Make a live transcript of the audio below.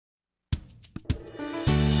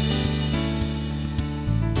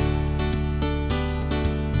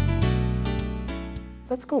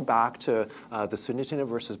let's go back to the Sunitinib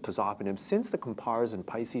versus Pazopanib. Since the COMPARES and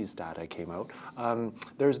PISCES data came out,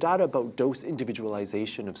 there's data about dose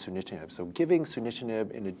individualization of Sunitinib. So giving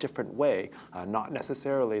Sunitinib in a different way, not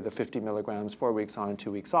necessarily the 50 milligrams 4 weeks on,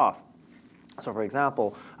 2 weeks off. So for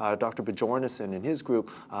example, Dr. Bjornison and his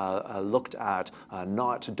group looked at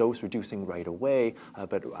not dose reducing right away,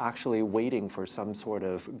 but actually waiting for some sort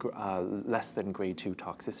of less than grade 2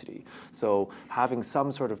 toxicity. So having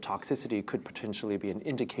some sort of toxicity could potentially be an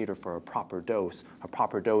indicator for a proper dose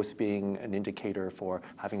being an indicator for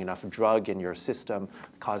having enough drug in your system,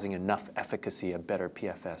 causing enough efficacy, a better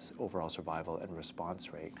PFS, overall survival, and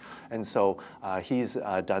response rate. And so he's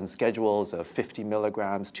done schedules of 50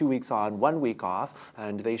 milligrams, 2 weeks on, 1 week off,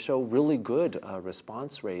 and they show really good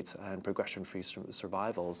response rates and progression-free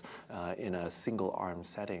survivals in a single-arm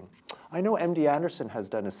setting. I know MD Anderson has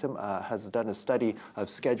done a study of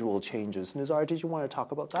schedule changes. Nizar, did you want to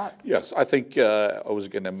talk about that? Yes, I think I was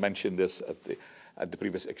going to mention this at the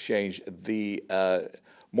previous exchange.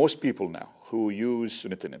 Most people now who use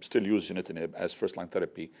Sunitinib, still use Sunitinib as first-line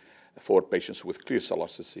therapy for patients with clear cell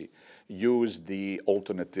RCC, use the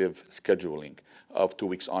alternative scheduling of 2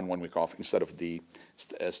 weeks on, 1 week off, instead of the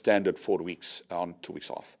standard 4 weeks on, 2 weeks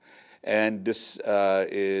off. And this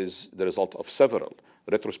is the result of several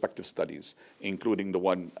retrospective studies, including the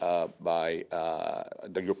one by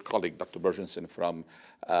your colleague, Dr. Bergensen from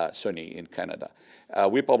SUNY in Canada.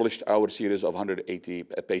 We published our series of 180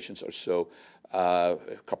 patients or so a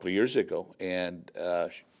couple of years ago, and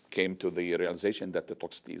came to the realization that the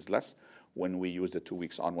toxicity is less when we use the 2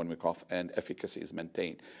 weeks on, 1 week off, and efficacy is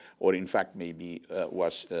maintained, or in fact maybe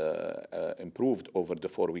was improved over the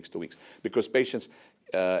 4 weeks, 2 weeks. Because patients,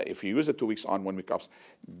 if you use the 2 weeks on, 1 week off,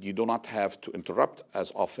 you do not have to interrupt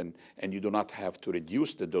as often, and you do not have to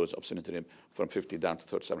reduce the dose of Sunitinib from 50 down to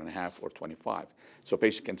 37.5 or 25. So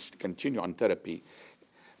patients can continue on therapy.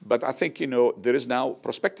 But I think, there is now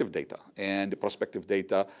prospective data, and the prospective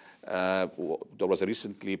data, there was a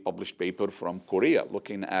recently published paper from Korea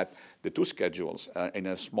looking at the two schedules in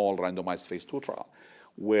a small randomized phase 2 trial,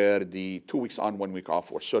 where the 2 weeks on, 1 week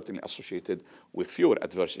off were certainly associated with fewer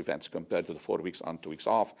adverse events compared to the 4 weeks on, 2 weeks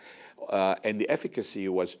off. And the efficacy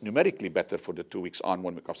was numerically better for the 2 weeks on,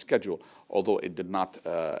 1 week off schedule, although it did not,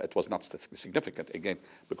 it was not statistically significant, again,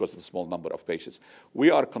 because of the small number of patients. We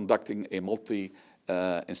are conducting a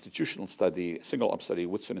institutional study, single-arm study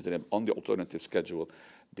with Sunitinib on the alternative schedule,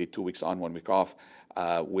 the 2 weeks on, 1 week off,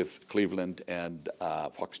 with Cleveland and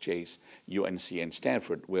Fox Chase, UNC, and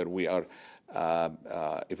Stanford, where we are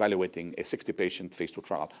evaluating a 60-patient phase 2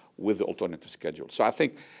 trial with the alternative schedule. So I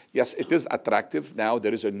think, yes, it is attractive. Now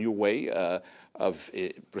there is a new way of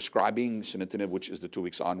prescribing Sunitinib, which is the 2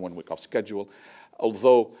 weeks on, 1 week off schedule,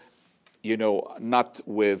 although not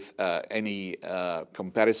with any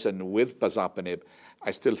comparison with Pazopanib. I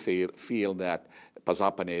still feel that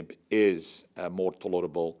Pazopanib is more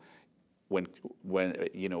tolerable when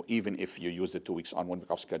even if you use the 2 weeks on, 1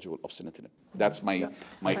 week off schedule of Sunitinib. That's my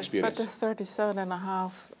experience. But the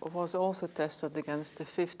 37.5 was also tested against the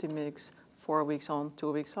 50 mg 4 weeks on,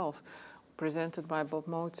 2 weeks off, presented by Bob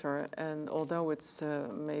Mozer, and although it's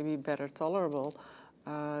maybe better tolerable,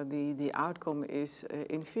 the outcome is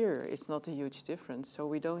inferior. It's not a huge difference. So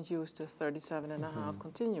we don't use the 37.5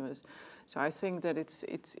 continuous. So I think that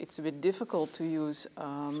it's a bit difficult to use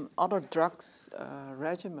other drugs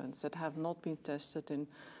regimens that have not been tested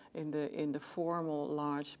in the formal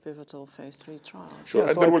large pivotal phase 3 trial. Sure,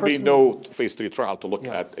 and there will be no phase 3 trial to look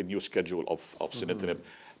at a new schedule of Sunitinib.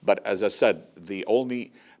 But as I said, the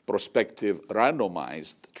only prospective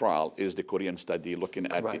randomized trial is the Korean study looking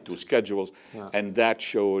at the two schedules, and that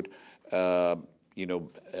showed,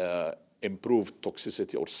 improved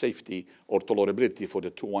toxicity or safety or tolerability for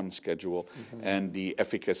the 2-1 schedule, and the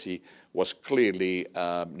efficacy was clearly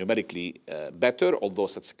numerically better, although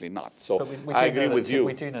statistically not. So I agree with you.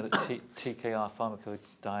 We do know that TKR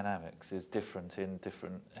pharmacodynamics is different in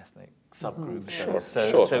different ethnic subgroups.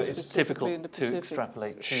 So it's difficult to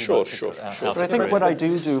extrapolate too much out. But I think what I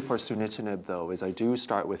do for Sunitinib, though, is I do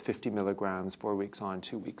start with 50 milligrams 4 weeks on,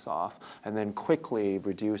 2 weeks off, and then quickly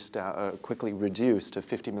reduce to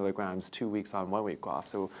 50 milligrams 2 weeks on, 1 week off.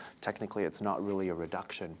 So technically, it's not really a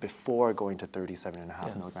reduction before going to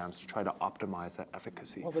 37.5 milligrams to try to optimize that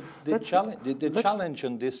efficacy. Well, but the challenge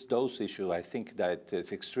on this dose issue, I think that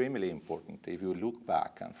is extremely important if you look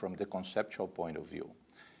back and from the conceptual point of view.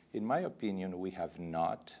 In my opinion, we have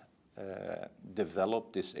not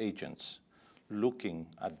developed these agents looking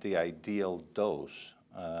at the ideal dose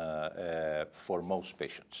for most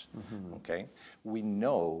patients, okay? We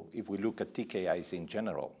know if we look at TKIs in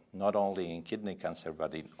general, not only in kidney cancer,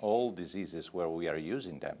 but in all diseases where we are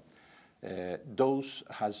using them, Those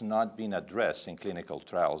has not been addressed in clinical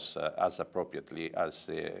trials as appropriately as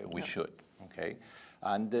we should, okay?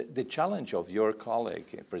 And the challenge of your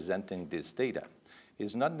colleague presenting this data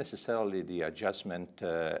is not necessarily the adjustment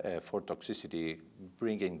for toxicity,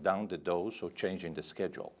 bringing down the dose or changing the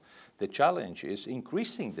schedule. The challenge is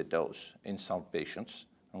increasing the dose in some patients,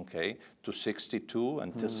 okay, to 62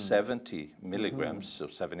 and to 70 milligrams, so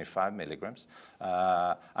 75 milligrams.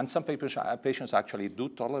 And some patients actually do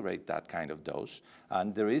tolerate that kind of dose.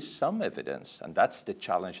 And there is some evidence, and that's the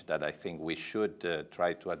challenge that I think we should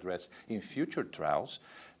try to address in future trials,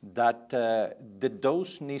 that the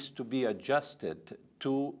dose needs to be adjusted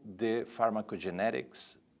to the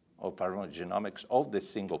pharmacogenetics or pharmacogenomics of the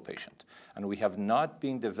single patient. And we have not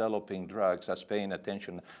been developing drugs as paying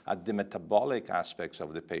attention at the metabolic aspects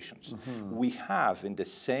of the patients. We have, in the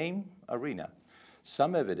same arena,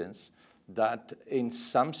 some evidence that in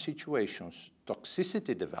some situations,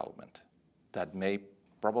 toxicity development that may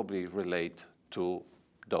probably relate to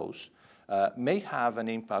dose may have an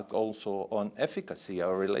impact also on efficacy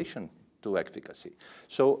or relation to efficacy.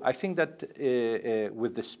 So I think that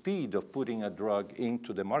with the speed of putting a drug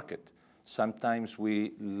into the market, sometimes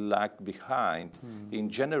we lag behind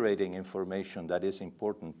in generating information that is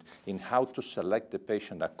important in how to select the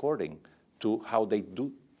patient according to how they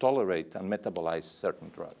do tolerate and metabolize certain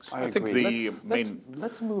drugs. I think the main...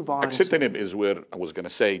 Let's move on. Axitinib is where I was going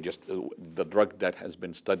to say, just the drug that has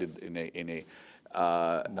been studied in a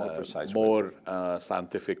more precise more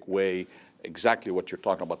scientific way, exactly what you're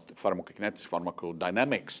talking about, pharmacokinetics,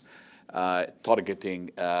 pharmacodynamics, targeting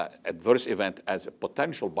adverse event as a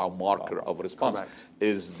potential biomarker of response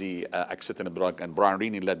is the axitinib drug. And Brian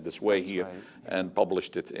Renal led this way here and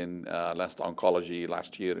published it in Lancet Oncology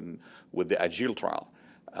last year with the AGILE trial.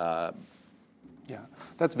 Yeah,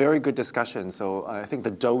 that's very good discussion. So I think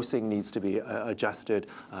the dosing needs to be adjusted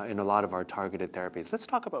in a lot of our targeted therapies. Let's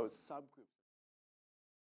talk about subgroups.